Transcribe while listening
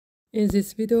In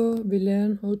this video, we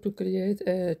learn how to create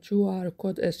a QR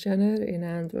code scanner in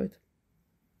Android.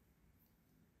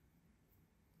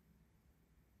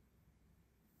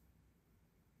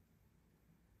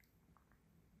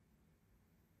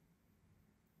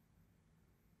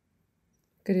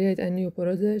 Create a new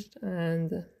project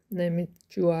and name it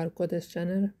QR code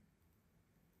scanner.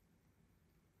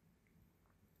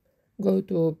 Go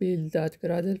to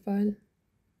build.gradle file.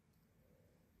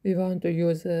 We want to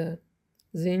use a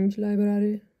zxing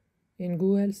library. In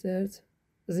Google, search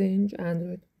zxing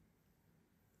Android.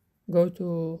 Go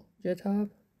to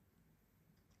GitHub.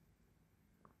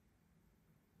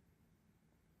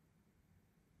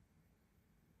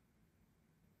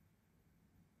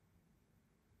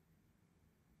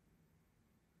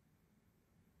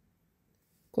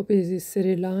 Copy these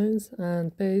 3 lines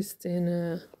and paste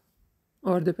in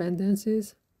our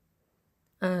dependencies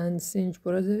and zxing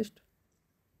project.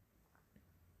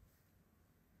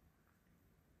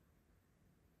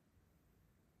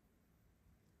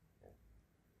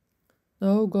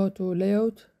 Now go to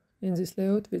layout. In this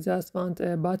layout, we just want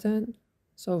a button.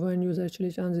 So when user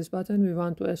clicks on this button, we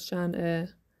want to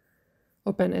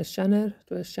open a scanner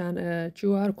to scan a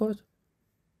QR code.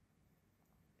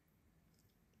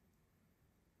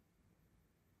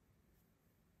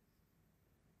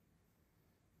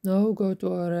 Now go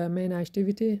to our main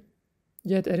activity,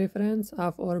 get a reference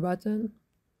of our button,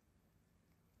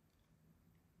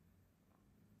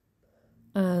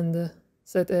 and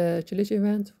set a click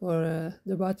event for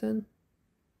the button.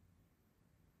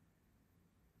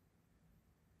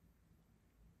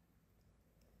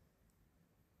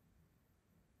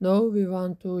 Now we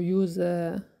want to use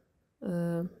a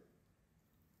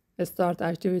start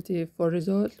activity for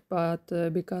result,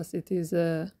 but because it is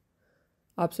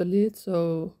obsolete,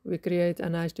 so we create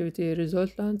an activity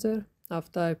result launcher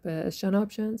of type scan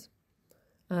options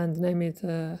and name it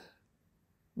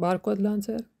barcode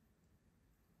launcher,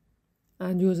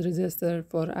 and use register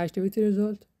for activity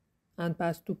result and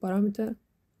pass 2 parameters.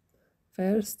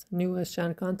 First, new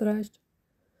scan contract,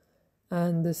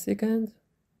 and the second,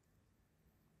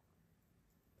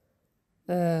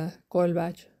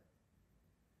 callback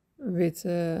with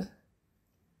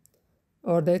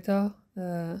our data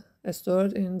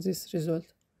stored in this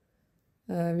result.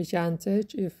 We can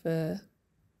check if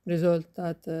result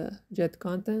that get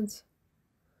contents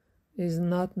is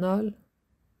not null.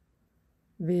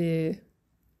 We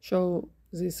show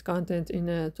this content in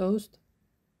a toast.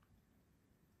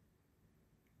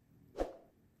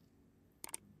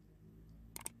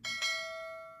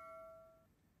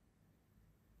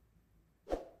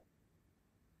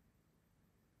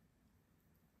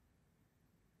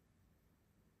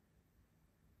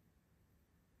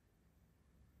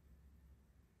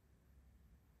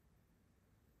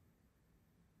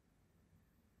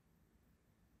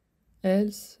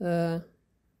 Else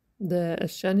the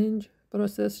scanning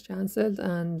process cancelled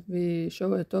and we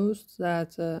show a toast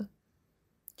that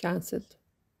cancelled.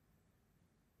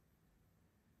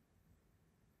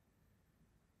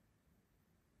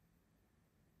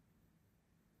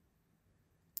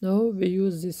 Now we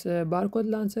use this barcode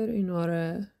launcher in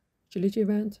our click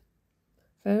event.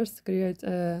 First, create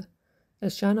a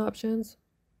scan options.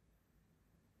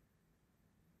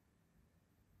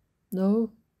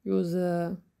 Now use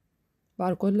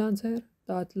barcode launcher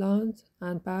dot launch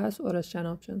and pass or scan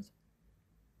options.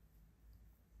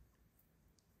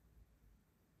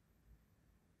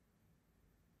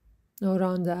 Now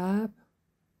run the app.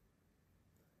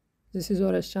 This is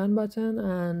our scan button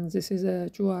and this is a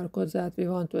QR code that we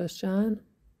want to scan,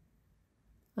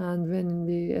 and when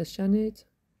we scan it,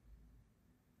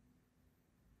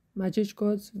 magic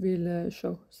codes will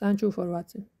show. Thank you for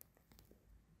watching.